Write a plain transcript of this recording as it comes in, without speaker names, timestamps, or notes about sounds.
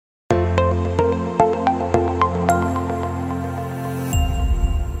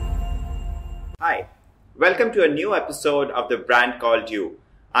Welcome to a new episode of The Brand Called You.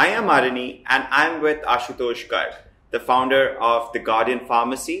 I am Arini and I'm with Ashutosh Garg, the founder of The Guardian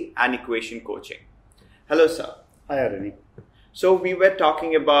Pharmacy and Equation Coaching. Hello, sir. Hi, Arini. So we were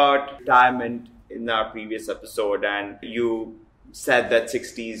talking about retirement in our previous episode, and you said that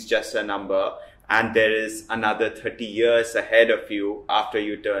 60 is just a number and there is another 30 years ahead of you after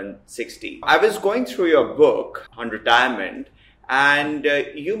you turn 60. I was going through your book on retirement, and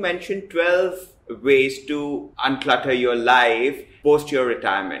you mentioned 12 ways to unclutter your life post your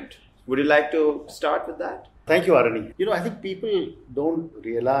retirement. Would you like to start with that? Thank you, Arini. I think people don't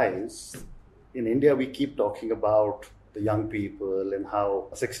realize in India we keep talking about the young people and how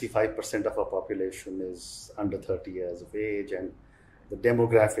 65% of our population is under 30 years of age and the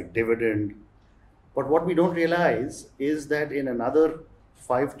demographic dividend. But what we don't realize is that in another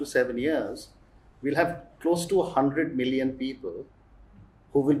 5 to 7 years, we'll have close to 100 million people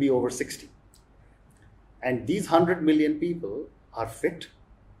who will be over 60. And these 100 million people are fit,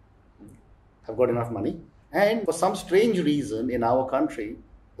 have got enough money. And for some strange reason in our country,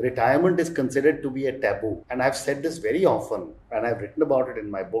 retirement is considered to be a taboo. And I've said this very often, and I've written about it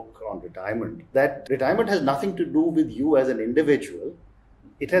in my book on retirement, that retirement has nothing to do with you as an individual.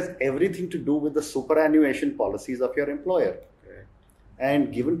 It has everything to do with the superannuation policies of your employer. Okay.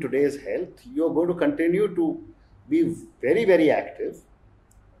 And given today's health, you're going to continue to be very, very active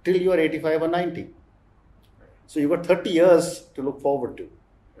till you're 85 or 90. So you've got 30 years to look forward to.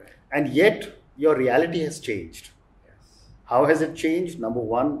 Right. And yet your reality has changed. Yes. How has it changed? Number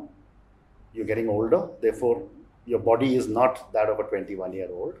one, you're getting older. Therefore, your body is not that of a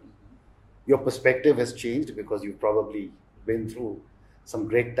 21-year-old. Your perspective has changed because you've probably been through some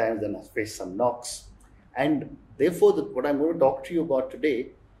great times and faced some knocks. And therefore, what I'm going to talk to you about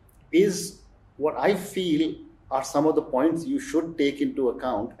today is what I feel are some of the points you should take into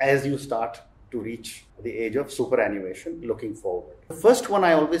account as you start to reach the age of superannuation looking forward. The first one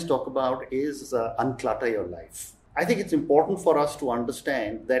I always talk about is unclutter your life. I think it's important for us to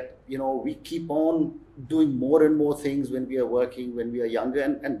understand that, we keep on doing more and more things when we are working, when we are younger,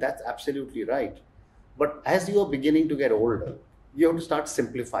 and that's absolutely right. But as you are beginning to get older, you have to start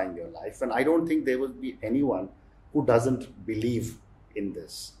simplifying your life. And I don't think there will be anyone who doesn't believe in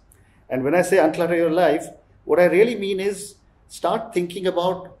this. And when I say unclutter your life, what I really mean is start thinking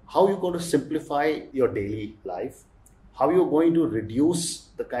about how you're going to simplify your daily life, how you're going to reduce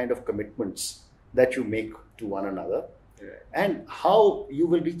the kind of commitments that you make to one another, and how you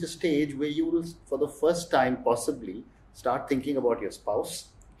will reach a stage where you will, for the first time possibly, start thinking about your spouse,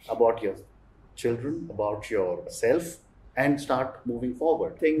 about your children, about yourself, and start moving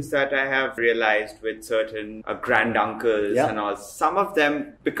forward. Things that I have realized with certain granduncles and all, some of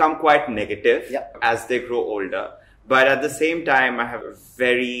them become quite negative as they grow older. But at the same time, I have a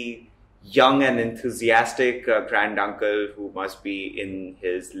very young and enthusiastic granduncle who must be in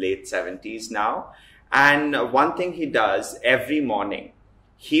his late 70s now. And one thing he does every morning,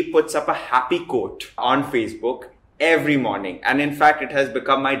 he puts up a happy quote on Facebook every morning. And in fact, it has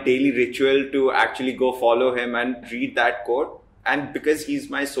become my daily ritual to actually go follow him and read that quote. And because he's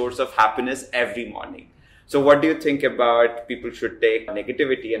my source of happiness every morning. So what do you think about people should take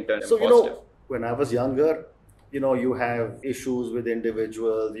negativity and turn it positive? When I was younger, you have issues with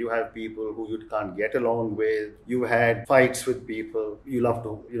individuals, you have people who you can't get along with, you had fights with people, you love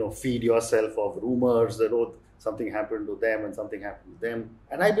to, feed yourself of rumors that, something happened to them and something happened to them.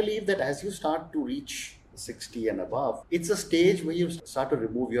 And I believe that as you start to reach 60 and above, it's a stage where you start to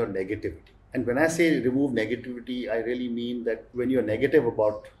remove your negativity. And when I say remove negativity, I really mean that when you're negative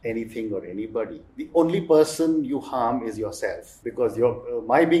about anything or anybody, the only person you harm is yourself. Because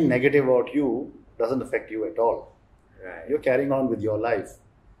my being negative about you doesn't affect you at all. Right. You're carrying on with your life.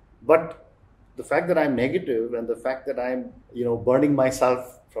 But the fact that I'm negative and the fact that I'm, burning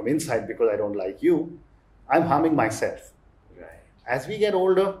myself from inside because I don't like you, I'm harming myself. Right. As we get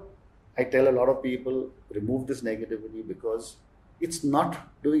older, I tell a lot of people, remove this negativity because it's not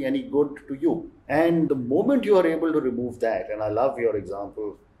doing any good to you. And the moment you are able to remove that, and I love your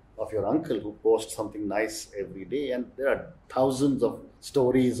example of your uncle who posts something nice every day, and there are thousands of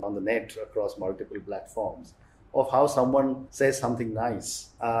stories on the net across multiple platforms of how someone says something nice.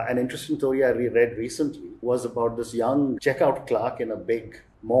 An interesting story I read recently was about this young checkout clerk in a big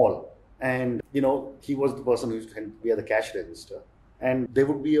mall. And, he was the person who used to be at the cash register. And there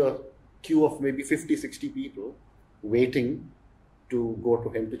would be a queue of maybe 50, 60 people waiting to go to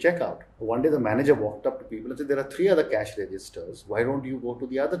him to check out. One day the manager walked up to people and said, there are 3 other cash registers. Why don't you go to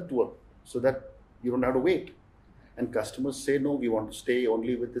the other 2 so that you don't have to wait? And customers say, no, we want to stay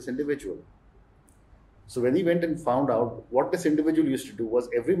only with this individual. So when he went and found out, what this individual used to do was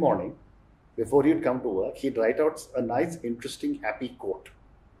every morning before he'd come to work, he'd write out a nice, interesting, happy quote.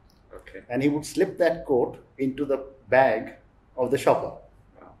 Okay. And he would slip that quote into the bag of the shopper.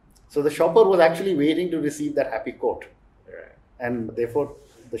 Wow. So the shopper was actually waiting to receive that happy quote. Right. And therefore,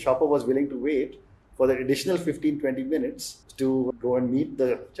 the shopper was willing to wait for the additional 15-20 minutes to go and meet the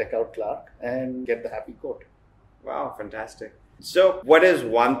checkout clerk and get the happy quote. Wow, fantastic. So what is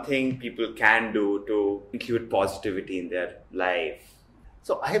one thing people can do to include positivity in their life?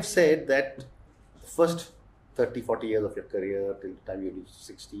 So I have said that the first 30, 40 years of your career till the time you reach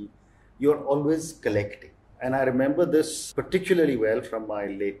 60, you're always collecting. And I remember this particularly well from my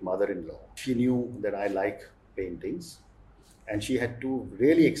late mother-in-law. She knew that I like paintings, and she had two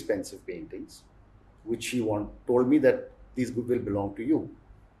really expensive paintings, which she told me that these will belong to you.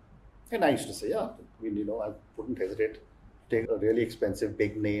 And I used to say, yeah, I wouldn't hesitate to take a really expensive,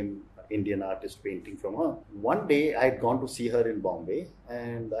 big name Indian artist painting from her. One day I had gone to see her in Bombay,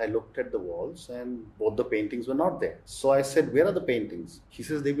 and I looked at the walls and both the paintings were not there. So I said, where are the paintings? She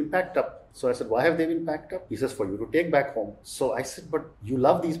says, they've been packed up. So I said, why have they been packed up? He says, for you to take back home. So I said, but you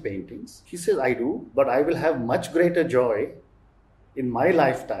love these paintings? She says, I do, but I will have much greater joy in my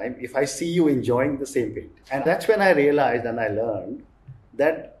lifetime if I see you enjoying the same painting. And that's when I realized and I learned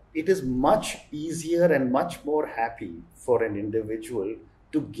that it is much easier and much more happy for an individual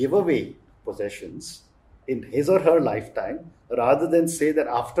to give away possessions in his or her lifetime rather than say that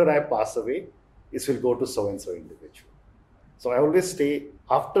after I pass away, this will go to so-and-so individual. So I always say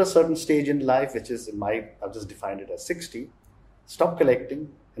after a certain stage in life, which is I've just defined it as 60, stop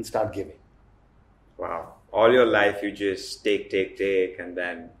collecting and start giving. Wow. All your life you just take, and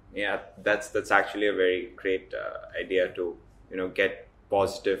then, that's actually a very great idea to, get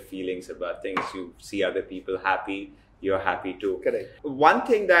positive feelings about things. You see other people happy, you're happy too. Correct. One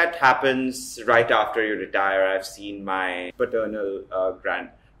thing that happens right after you retire, I've seen my paternal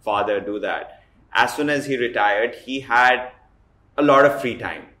grandfather do that. As soon as he retired, he had a lot of free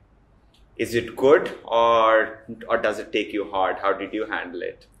time. Is it good or does it take you hard? How did you handle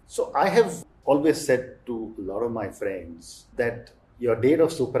it? So I have always said to a lot of my friends that your date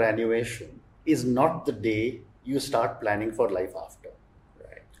of superannuation is not the day you start planning for life after.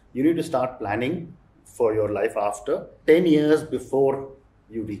 Right. You need to start planning for your life after 10 years before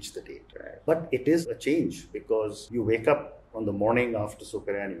you reach the date. Right. But it is a change because you wake up on the morning after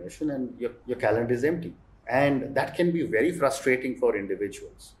superannuation and your calendar is empty. And that can be very frustrating for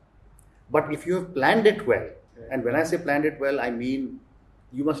individuals. But if you have planned it well, and when I say planned it well, I mean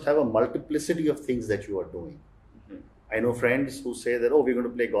you must have a multiplicity of things that you are doing. Mm-hmm. I know friends who say that, we're going to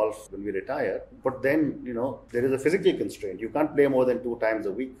play golf when we retire. But then, there is a physical constraint. You can't play more than 2 times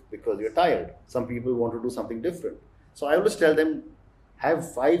a week because you're tired. Some people want to do something different. So I always tell them,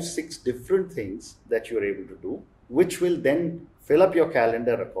 have 5, 6 different things that you're able to do, which will then fill up your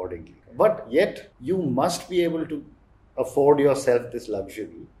calendar accordingly. But yet, you must be able to afford yourself this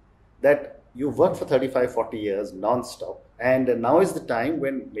luxury that you worked for 35, 40 years non-stop. And now is the time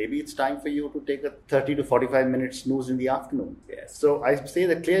when maybe it's time for you to take a 30 to 45 minute snooze in the afternoon. Yes. So I say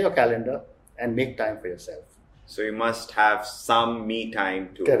that clear your calendar and make time for yourself. So you must have some me time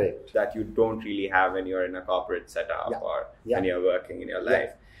too. Correct. That you don't really have when you're in a corporate setup or when you're working in your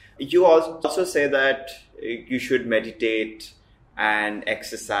life. Yeah. You also say that you should meditate and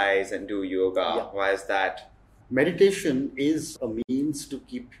exercise and do yoga. Yeah. Why is that? Meditation is a means to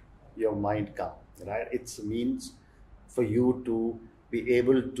keep your mind calm, right? It's a means for you to be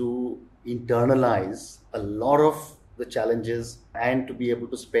able to internalize a lot of the challenges and to be able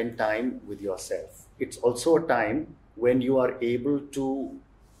to spend time with yourself. It's also a time when you are able to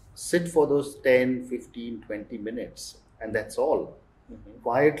sit for those 10, 15, 20 minutes, and that's all. Mm-hmm.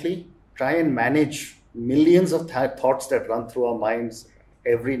 Quietly try and manage millions of thoughts that run through our minds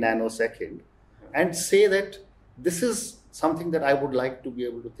every nanosecond and say that this is something that I would like to be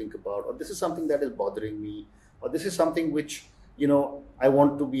able to think about, or this is something that is bothering me, or this is something which, I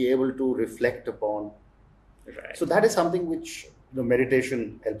want to be able to reflect upon. Right. So that is something which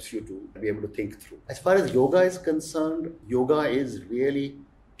meditation helps you to be able to think through. As far as yoga is concerned, yoga is really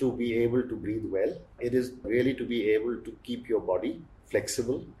to be able to breathe well. It is really to be able to keep your body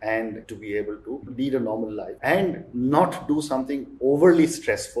flexible and to be able to lead a normal life and not do something overly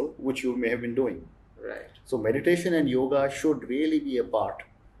stressful, which you may have been doing. Right. So meditation and yoga should really be a part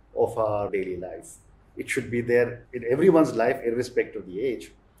of our daily life. It should be there in everyone's life, irrespective of the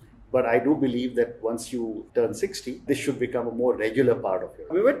age. But I do believe that once you turn 60, this should become a more regular part of your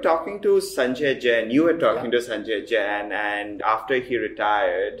life. We were talking to Sanjay Jain. You were talking to Sanjay Jain, and after he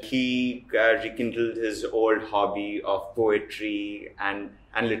retired, he rekindled his old hobby of poetry and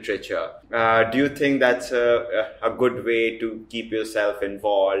and literature. Do you think that's a good way to keep yourself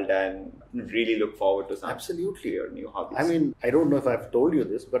involved and really look forward to something? Absolutely. Your new hobbies? I mean, I don't know if I've told you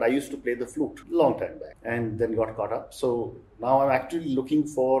this, but I used to play the flute a long time back and then got caught up. So now I'm actually looking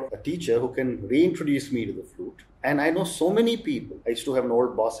for a teacher who can reintroduce me to the flute. And I know so many people. I used to have an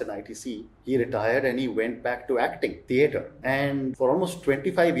old boss in ITC. He retired and he went back to acting, theatre. And for almost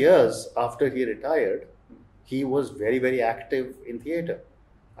 25 years after he retired, he was very, very active in theatre.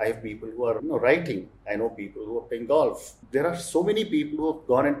 I have people who are writing. I know people who are playing golf. There are so many people who have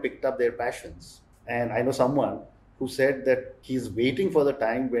gone and picked up their passions. And I know someone who said that he's waiting for the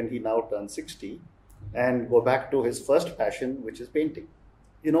time when he now turns 60 and go back to his first passion, which is painting.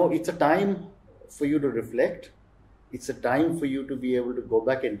 It's a time for you to reflect. It's a time for you to be able to go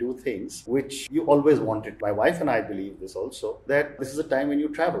back and do things which you always wanted. My wife and I believe this also, that this is a time when you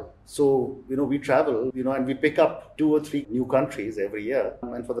travel. So, we travel, and we pick up 2 or 3 new countries every year.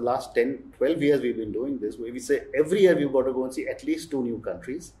 And for the last 10, 12 years, we've been doing this, where we say every year we've got to go and see at least 2 new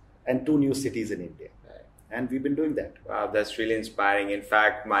countries and 2 new cities in India. And we've been doing that. Wow, that's really inspiring. In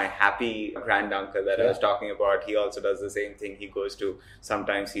fact, my happy granduncle that I was talking about, he also does the same thing. He goes to,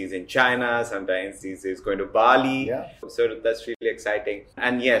 sometimes he's in China, sometimes he's going to Bali. Yeah. So that's really exciting.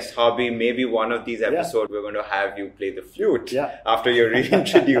 And yes, hobby, maybe one of these episodes, we're going to have you play the flute after you're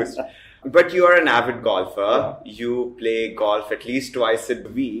reintroduced. But you are an avid golfer. Yeah. You play golf at least twice a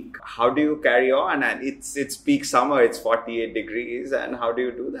week. How do you carry on? And it's peak summer, it's 48 degrees. And how do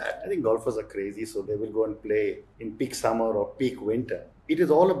you do that? I think golfers are crazy, so they will go and play in peak summer or peak winter. It is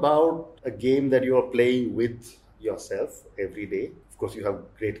all about a game that you are playing with yourself every day. Of course, you have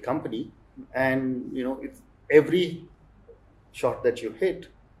great company. And, it's every shot that you hit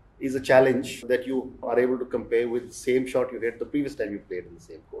is a challenge that you are able to compare with the same shot you hit the previous time you played in the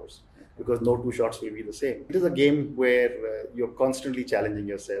same course. Because no 2 shots will be the same. It is a game where you're constantly challenging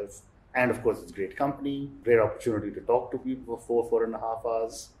yourself. And of course, it's great company, great opportunity to talk to people for 4.5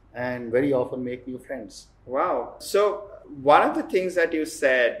 hours, and very often make new friends. Wow. So one of the things that you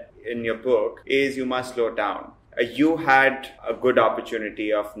said in your book is you must slow down. You had a good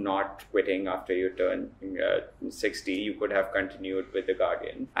opportunity of not quitting after you turned 60. You could have continued with the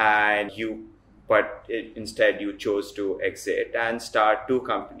Guardian, but instead you chose to exit and start 2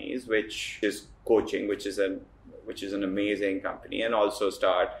 companies, which is coaching, which is an amazing company, and also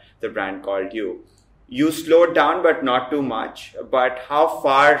start the brand called You. You slowed down, but not too much. But how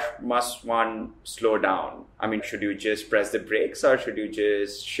far must one slow down? I mean, should you just press the brakes or should you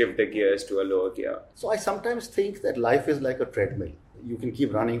just shift the gears to a lower gear? So I sometimes think that life is like a treadmill. You can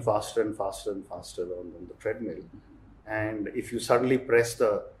keep running faster and faster and faster on the treadmill. And if you suddenly press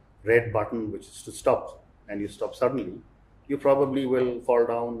the red button, which is to stop, and you stop suddenly, you probably will fall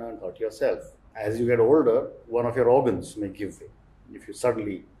down and hurt yourself. As you get older, one of your organs may give way if you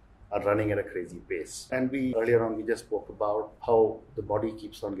suddenly are running at a crazy pace. And earlier on, we just spoke about how the body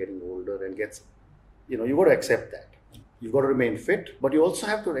keeps on getting older and gets, you've got to accept that. You've got to remain fit, but you also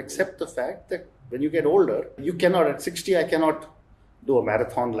have to accept the fact that when you get older, you cannot, at 60, I cannot do a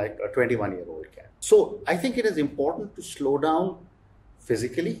marathon like a 21-year-old can. So I think it is important to slow down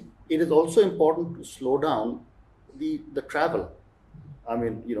physically. It is also important to slow down the travel. I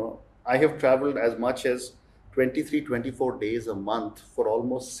mean, I have traveled as much as 23, 24 days a month for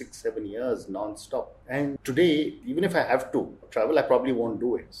almost 6-7 years non-stop. And today, even if I have to travel, I probably won't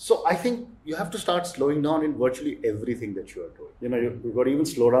do it. So I think you have to start slowing down in virtually everything that you are doing. You've got to even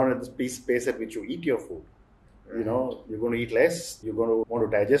slow down at the pace at which you eat your food. You're going to eat less. You're going to want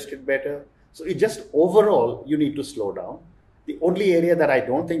to digest it better. So it just overall, you need to slow down. The only area that I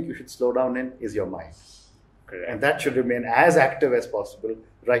don't think you should slow down in is your mind. Correct. And that should remain as active as possible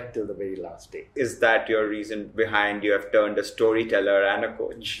right till the very last day. Is that your reason behind you have turned a storyteller and a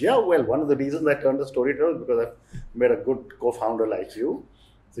coach? Yeah, well, one of the reasons I turned a storyteller is because I've met a good co-founder like you.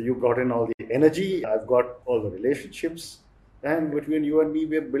 So you brought in all the energy, I've got all the relationships. And between you and me,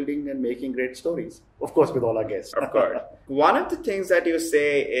 we're building and making great stories. Of course, with all our guests. Of course. One of the things that you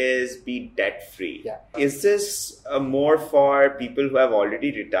say is be debt-free. Yeah. Is this more for people who have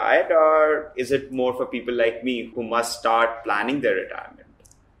already retired, or is it more for people like me who must start planning their retirement?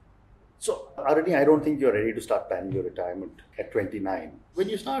 So, Arani, I don't think you're ready to start planning your retirement at 29. When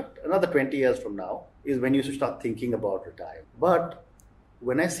you start, another 20 years from now, is when you should start thinking about retirement. But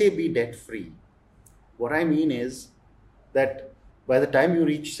when I say be debt-free, what I mean is that by the time you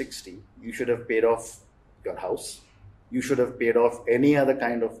reach 60, you should have paid off your house. You should have paid off any other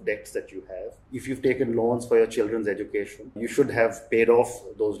kind of debts that you have. If you've taken loans for your children's education, you should have paid off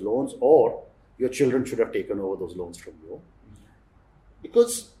those loans, or your children should have taken over those loans from you.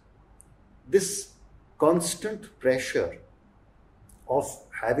 Because this constant pressure of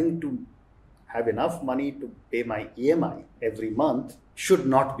having to have enough money to pay my EMI every month should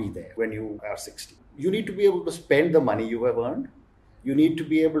not be there when you are 60. You need to be able to spend the money you have earned. You need to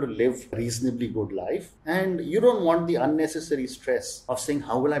be able to live a reasonably good life. And you don't want the unnecessary stress of saying,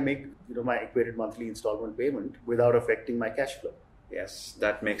 how will I make my equated monthly installment payment without affecting my cash flow? Yes,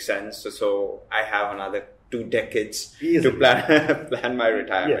 that makes sense. So I have another 2 decades to plan my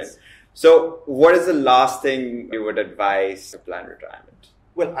retirement. Yes. So what is the last thing you would advise to plan retirement?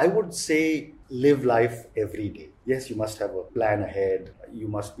 Well, I would say live life every day. Yes, you must have a plan ahead. You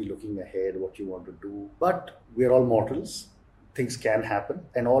must be looking ahead what you want to do. But we're all mortals. Things can happen.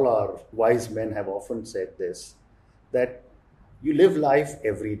 And all our wise men have often said this, that you live life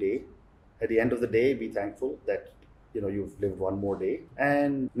every day. At the end of the day, be thankful that you've lived one more day.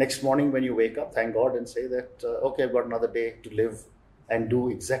 And next morning when you wake up, thank God and say that, okay, I've got another day to live and do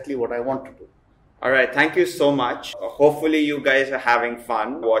exactly what I want to do. All right. Thank you so much. Hopefully you guys are having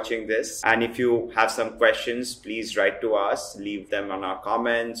fun watching this. And if you have some questions, please write to us. Leave them on our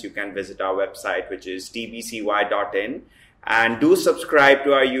comments. You can visit our website, which is tbcy.in. And do subscribe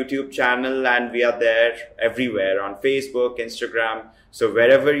to our YouTube channel. And we are there everywhere on Facebook, Instagram. So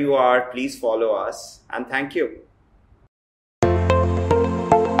wherever you are, please follow us. And thank you.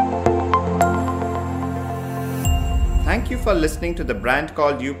 Thank you for listening to the Brand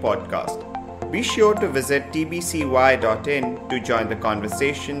Called You podcast. Be sure to visit tbcy.in to join the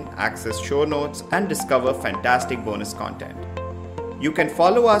conversation, access show notes, and discover fantastic bonus content. You can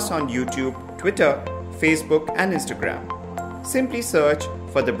follow us on YouTube, Twitter, Facebook, and Instagram. Simply search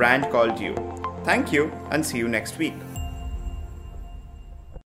for The Brand Called You. Thank you and see you next week.